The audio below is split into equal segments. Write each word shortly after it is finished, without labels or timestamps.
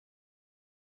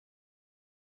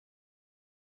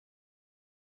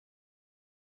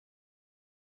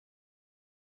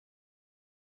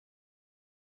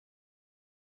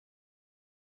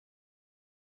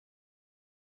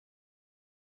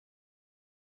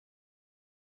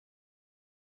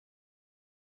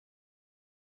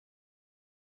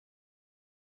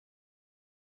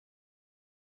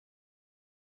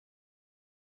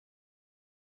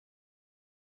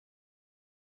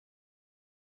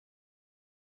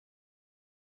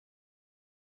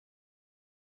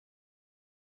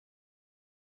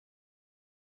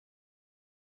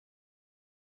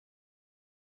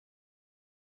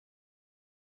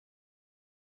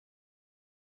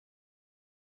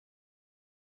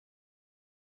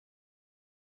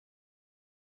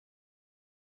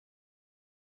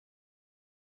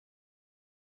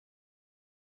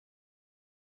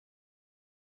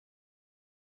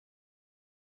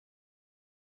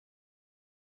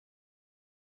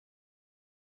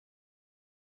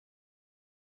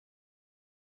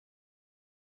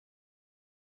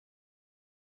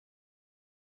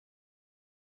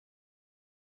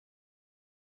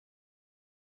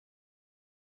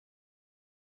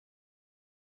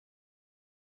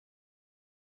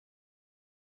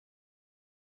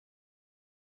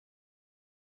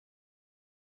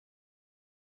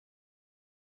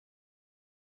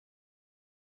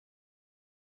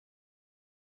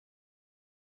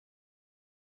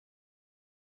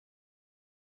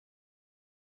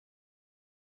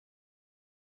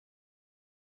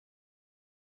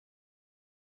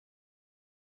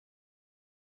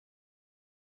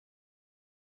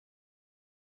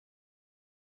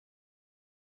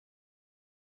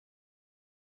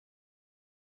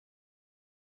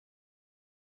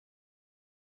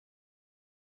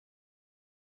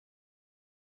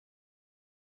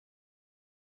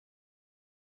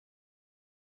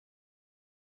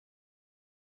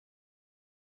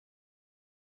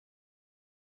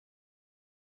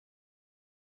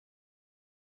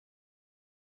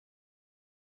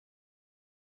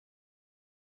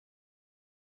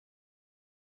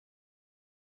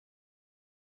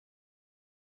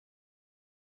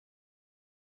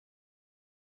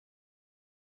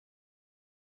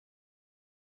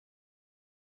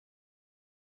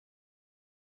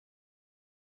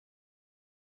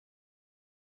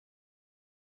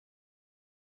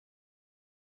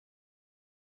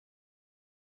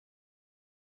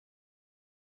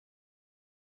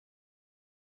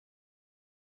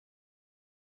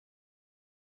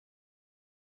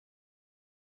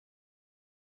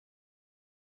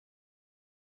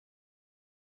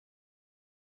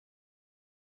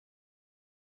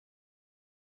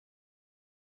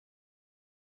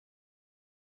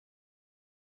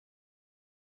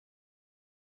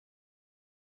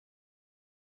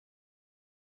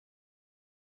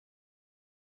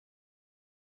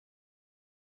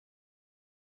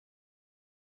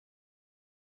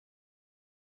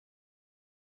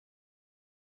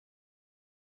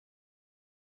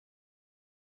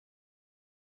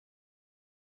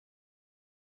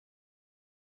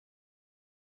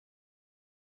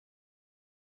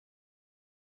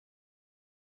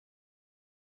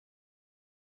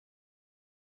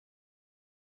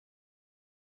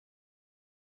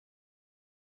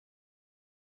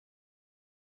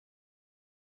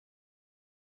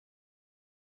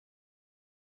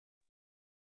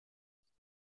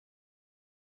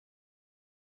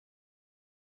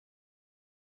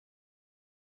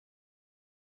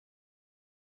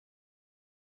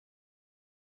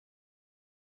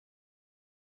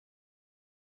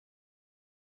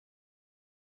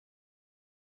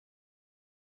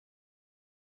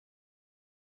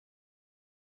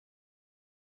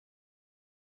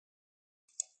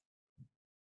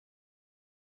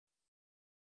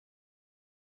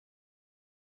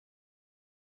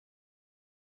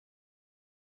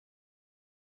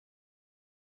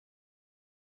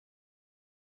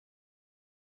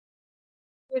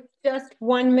With just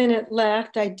 1 minute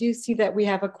left, I do see that we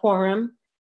have a quorum,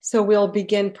 so we'll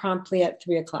begin promptly at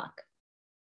 3 o'clock.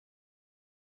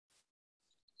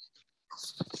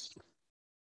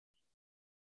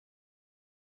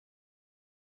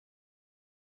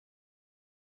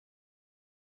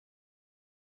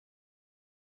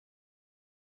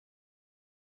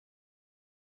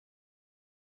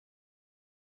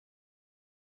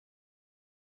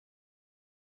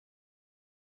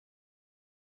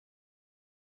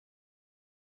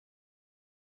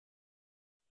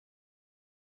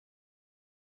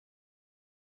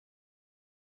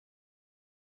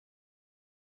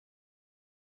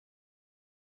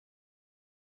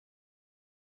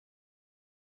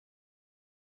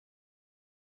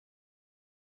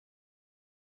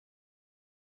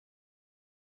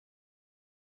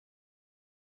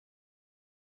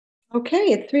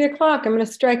 Okay, it's 3 o'clock. I'm going to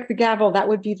strike the gavel. That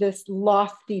would be this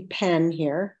lofty pen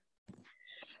here.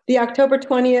 The October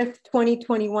 20th,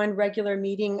 2021 regular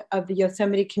meeting of the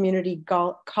Yosemite Community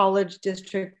College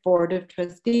District Board of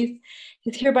Trustees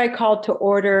is hereby called to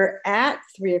order at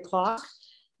 3 o'clock.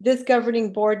 This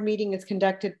governing board meeting is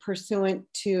conducted pursuant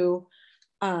to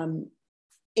AB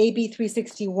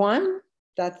 361.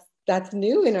 That's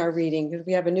new in our reading because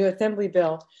we have a new assembly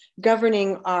bill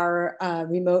governing our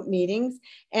remote meetings,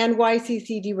 and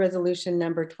YCCD resolution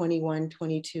number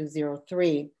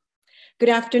 212203. Good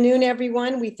afternoon,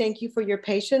 everyone. We thank you for your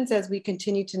patience as we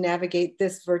continue to navigate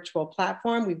this virtual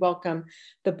platform. We welcome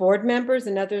the board members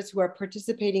and others who are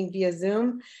participating via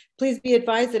Zoom. Please be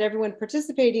advised that everyone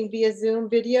participating via Zoom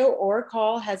video or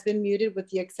call has been muted with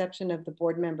the exception of the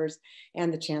board members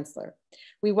and the chancellor.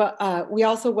 We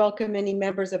also welcome any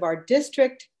members of our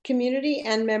district community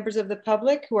and members of the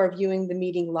public who are viewing the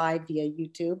meeting live via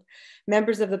YouTube.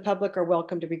 Members of the public are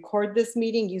welcome to record this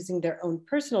meeting using their own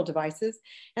personal devices,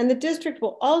 and the district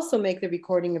will also make the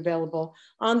recording available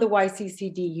on the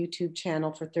YCCD YouTube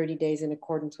channel for 30 days in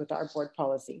accordance with our board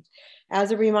policy.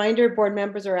 As a reminder, board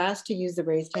members are asked to use the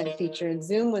raised hand feature in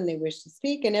Zoom when they wish to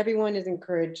speak, and everyone is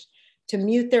encouraged to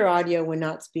mute their audio when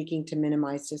not speaking to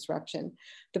minimize disruption.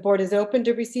 The board is open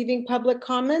to receiving public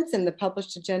comments, and the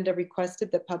published agenda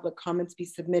requested that public comments be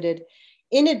submitted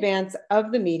in advance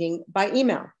of the meeting by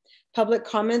email. Public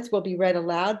comments will be read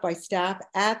aloud by staff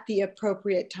at the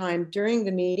appropriate time during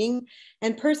the meeting,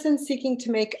 and persons seeking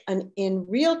to make an in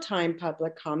real-time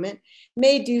public comment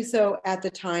may do so at the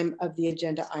time of the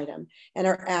agenda item and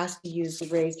are asked to use the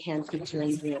raised hand feature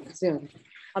in Zoom.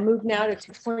 I'll move now to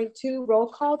 2.2, roll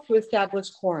call to establish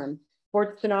quorum.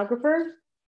 Board stenographer.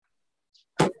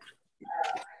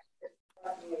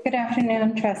 Good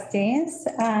afternoon, trustees.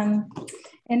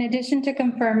 In addition to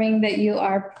confirming that you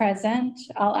are present,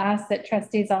 I'll ask that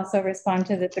trustees also respond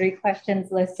to the 3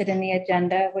 questions listed in the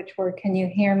agenda, which were, can you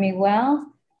hear me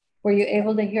well? Were you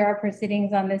able to hear our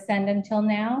proceedings on this end until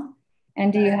now?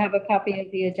 And do you have a copy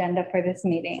of the agenda for this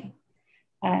meeting?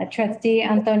 Trustee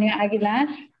Antonio Aguilar.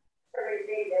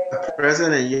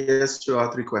 Present and yes to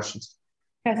all 3 questions.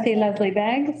 Trustee Leslie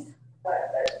Beggs.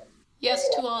 Yes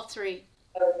to all 3.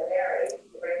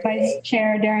 Vice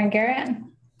Chair Darren Garrett.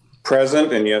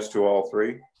 Present and yes to all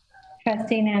 3.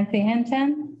 Trustee Nancy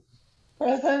Hinton.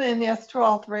 Present and yes to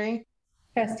all 3.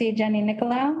 Trustee Jenny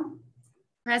Nicolau.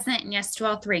 Present and yes to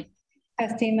all 3.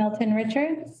 Trustee Milton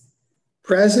Richards.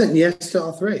 Present and yes to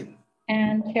all 3.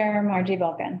 And Chair Margie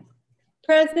Vulcan.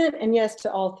 Present and yes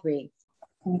to all 3.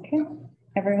 Okay,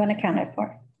 everyone accounted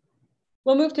for.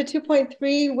 We'll move to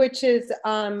 2.3, which is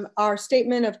our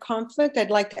statement of conflict. I'd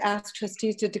like to ask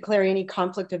trustees to declare any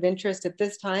conflict of interest at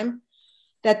this time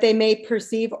that they may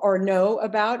perceive or know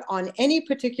about on any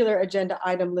particular agenda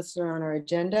item listed on our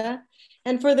agenda.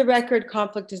 And for the record,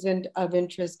 conflict of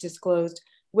interest disclosed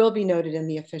will be noted in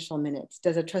the official minutes.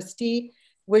 Does a trustee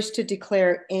wish to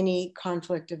declare any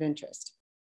conflict of interest?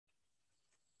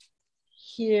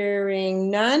 Hearing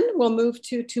none, we'll move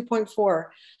to 2.4,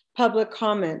 public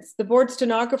comments. The board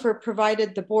stenographer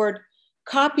provided the board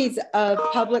copies of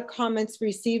public comments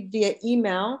received via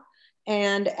email,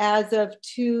 and as of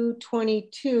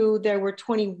 2/22, there were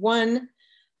 21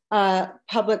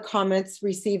 public comments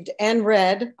received and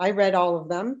read. I read all of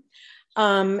them.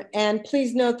 And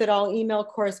please note that all email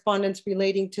correspondence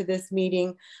relating to this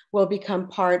meeting will become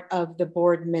part of the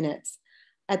board minutes.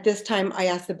 At this time, I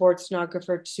ask the board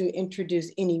stenographer to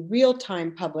introduce any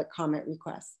real-time public comment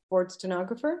requests. Board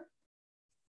stenographer.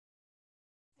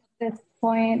 At this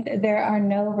point, there are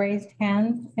no raised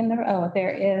hands in the, oh,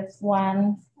 there is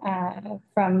one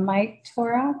from Mike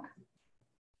Torok.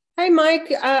 Hi, Mike.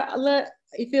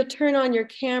 If you'll turn on your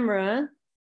camera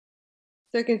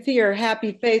so I can see your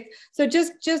happy face. So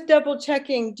just double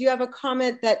checking, do you have a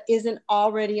comment that isn't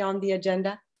already on the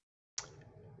agenda?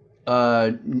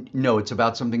 No, it's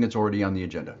about something that's already on the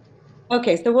agenda.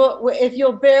 Okay, so if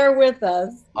you'll bear with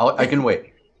us. I can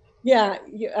wait. Yeah,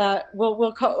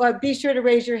 we'll call, be sure to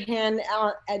raise your hand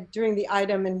during the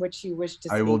item in which you wish to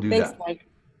speak. I will do thanks, that. Mike.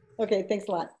 Okay, thanks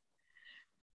a lot.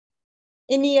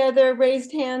 Any other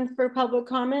raised hands for public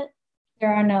comment?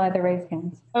 There are no other raised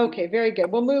hands. Okay, very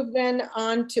good. We'll move then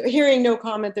on to hearing no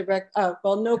comment,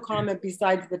 no comment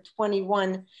besides the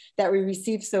 21 that we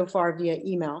received so far via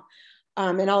email.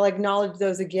 And I'll acknowledge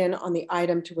those again on the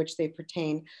item to which they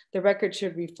pertain. The record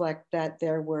should reflect that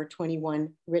there were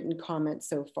 21 written comments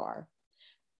so far.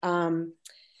 Now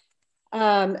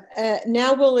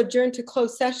we'll adjourn to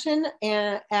closed session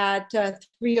at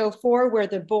 3:04, where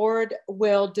the board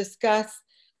will discuss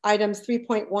items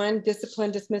 3.1,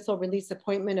 discipline, dismissal, release,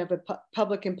 appointment of a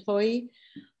public employee,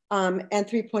 and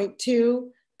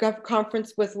 3.2,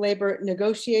 conference with labor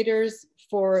negotiators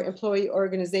for employee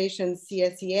organizations,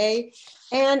 CSEA,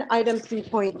 and item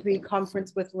 3.3,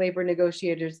 conference with labor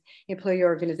negotiators, employee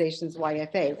organizations,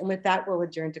 YFA. And with that, we'll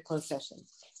adjourn to closed session.